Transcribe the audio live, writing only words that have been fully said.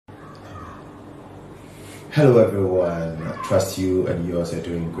Hello everyone, I trust you and yours are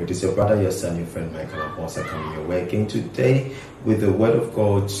doing great. It's your brother, your son, your friend Michael Aponsa coming your way again today with the word of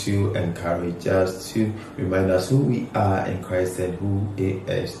God to encourage us, to remind us who we are in Christ and who He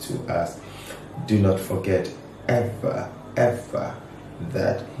is to us. Do not forget ever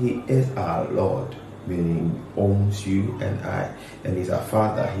that He is our Lord, meaning owns you and I, and He's our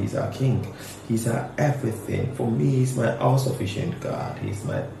Father, He's our King, He's our everything. For me, He's my all-sufficient God. He's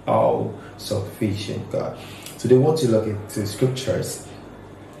my all-sufficient God. So they want to look into scriptures.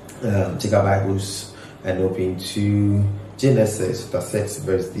 Take our Bibles and open to Genesis chapter 6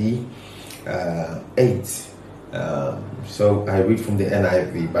 verse 8. So I read from the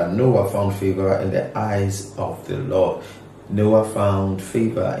NIV. But Noah found favor in the eyes of the Lord. Noah found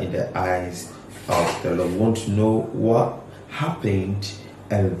favor in the eyes of the Lord. We want to know what happened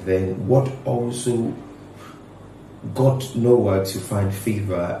and then what also got Noah to find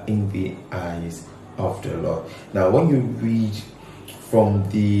favor in the eyes of the Lord. Now when you read from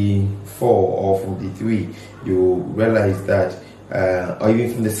the 4 or from the 3, you realize that or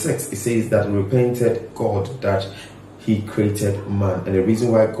even from the 6, it says that repented God that He created man. And the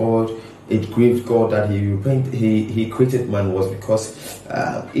reason why it grieved God that He created man was because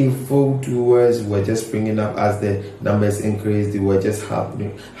evildoers were just springing up as the numbers increased. They were just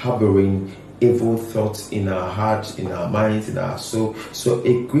harboring evil thoughts in our hearts, in our minds, in our soul. So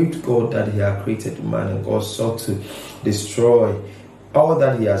it grieved God that He had created man, and God sought to destroy all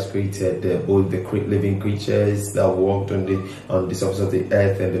that He has created, both the living creatures that walked on the surface of the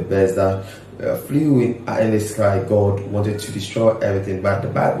earth and the birds that flew in the sky. God wanted to destroy everything, but the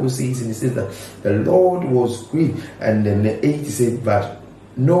Bible says, and it says that the Lord was grieved. And then the 8 says, but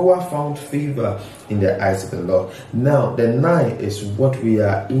Noah found favor in the eyes of the Lord. Now the 9 is what we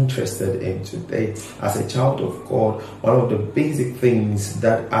are interested in today. As a child of God, one of the basic things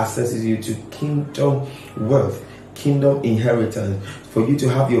that accesses you to kingdom wealth, kingdom inheritance, for you to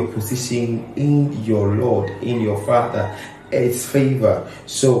have your position in your Lord, in your Father, it's favor.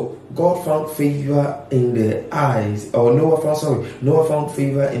 So God found favor in the eyes, or Noah found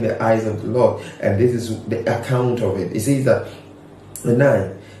favor in the eyes of the Lord. And this is the account of it. It says that the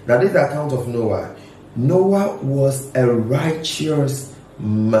 9. Now this is the account of Noah. Noah was a righteous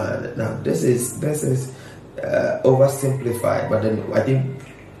man. Now this is oversimplified, but then I think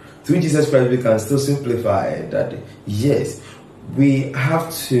through Jesus Christ we can still simplify it, that yes, we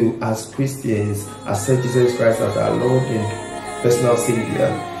have to, as Christians, accept Jesus Christ as our Lord and personal Savior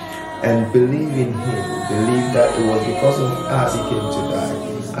and believe in Him. Believe that it was because of us He came to die,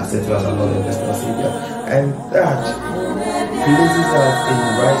 accept Him as our Lord and personal Savior, and that places us in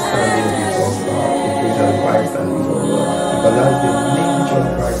right standing before God. It places us in right standing before God, because that's the nature of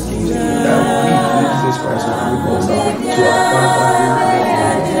Christ came to do, that we through Jesus Christ will reconcile to our Father who is in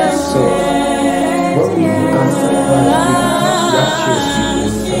heaven. So when we accept Christ, we become righteous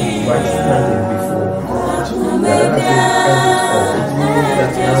people, right standing before God. That has been ended all. It means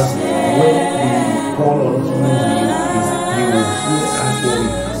that now when we call on Him, He will hear us. When we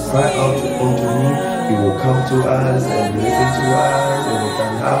cry out unto Him, He will come to us and listen to us, and we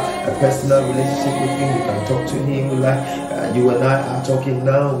can have a personal relationship with Him. We can talk to Him like you and I are talking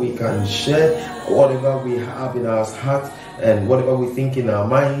now. We can share whatever we have in our hearts and whatever we think in our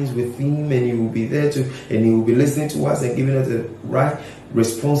minds with Him, and He will be there and He will be listening to us and giving us the right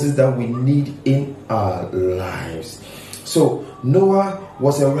responses that we need in our lives. So Noah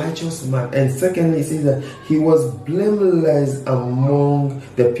was a righteous man, and secondly, it says that he was blameless among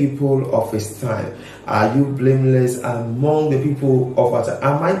the people of his time. Are you blameless among the people of our time?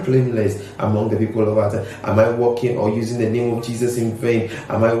 Am I blameless among the people of our time? Am I walking or using the name of Jesus in vain?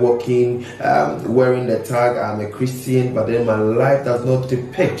 Am I walking wearing the tag, I'm a Christian, but then my life does not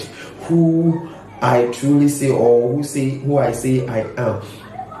depict who I truly say, or who I say I am?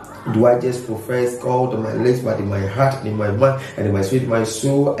 Do I just profess God on my lips, but in my heart and in my mind and in my spirit, my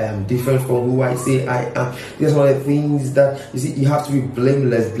soul, I am different from who I say I am? These are one of the things that, you see, you have to be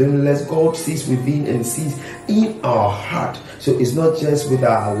blameless. Blameless, God sees within and sees in our heart. So it's not just with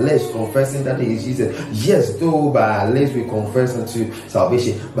our lips confessing that He is Jesus. Yes, though by our lips we confess unto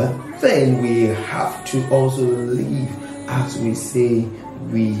salvation, but then we have to also live as we say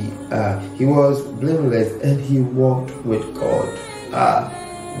we are. He was blameless and he walked with God.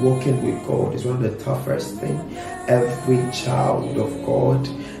 Walking with God is one of the toughest things every child of God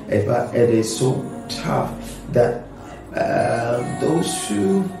ever. It is so tough that those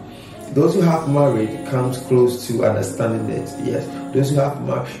who have married comes close to understanding it. Yes, those who have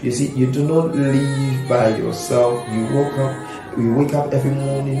married, you see, you do not live by yourself. You woke up You wake up every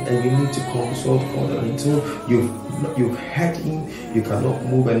morning and you need to consult God until you've heard Him. You cannot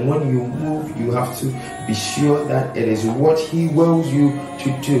move, and when you move, you have to be sure that it is what He wills you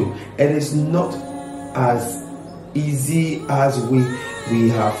to do. It is not as easy as we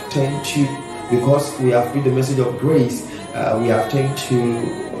have tend to, because we have read the message of grace. We have tend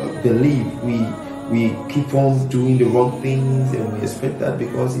to believe we keep on doing the wrong things, and we expect that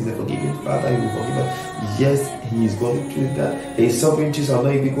because He's a forgiving Father, He will forgive us. Yes, He is going to do that. His sovereignty are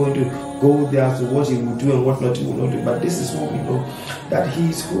not even going to go there to what He will do and what not He will not do. But this is what we know, that He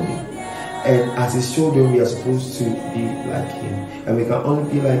is holy. And as His children, we are supposed to be like Him. And we can only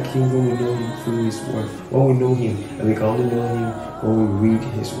be like Him when we know Him through His word. When we know Him, and we can only know Him when we read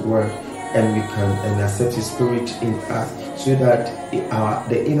His word. And we can accept His Spirit in us, so that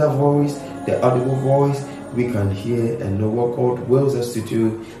the inner voice, the audible voice, we can hear and know what God wills us to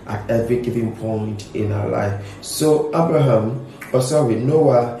do at every given point in our life. So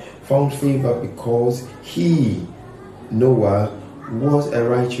Noah found favor because Noah was a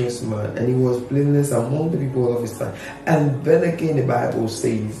righteous man, and he was blameless among the people of his time. And then again, the Bible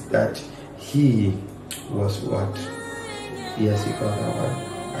says that he was what? Yes, you got that one.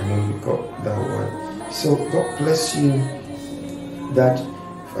 I know you got that one. So God bless you, that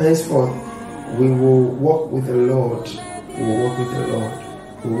henceforth we will walk with the Lord. We will walk with the Lord.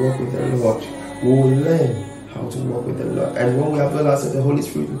 We will walk with the Lord. We will learn how to walk with the Lord. And when we avail ourselves, the Holy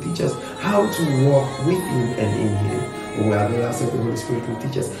Spirit will teach us how to walk with Him and in Him. When we avail ourselves, the Holy Spirit will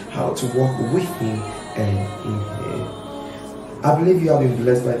teach us how to walk with Him and in Him. I believe you have been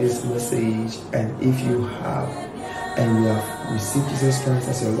blessed by this message, and if you have, and you have received Jesus Christ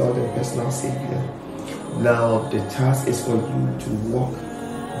as your Lord and personal Savior, now the task is for you to walk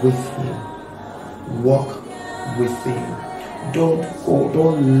with Him. Walk with Him. Don't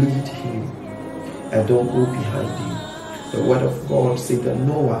lead Him, and don't go behind Him. The word of God said that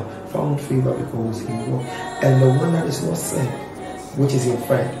Noah found favor because he walked. And the one that is not said, which is in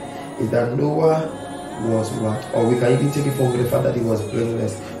fact, is that Noah was what? Or we can even take it from the fact that he was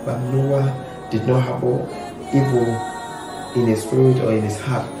blameless. But Noah did not have evil in his spirit or in his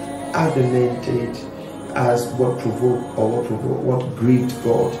heart, as the men did, as what provoked or what grieved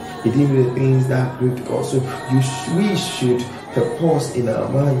God. He did the things that grieved God. So we should purpose in our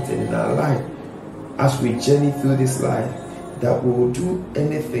minds and in our life, as we journey through this life, that we will do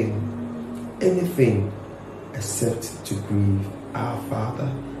anything except to grieve our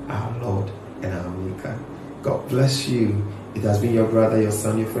Father, our Lord, and our Maker. God bless you. It has been your brother, your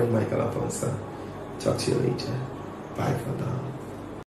son, your friend Michael Aponsa. Talk to you later. Bye for now.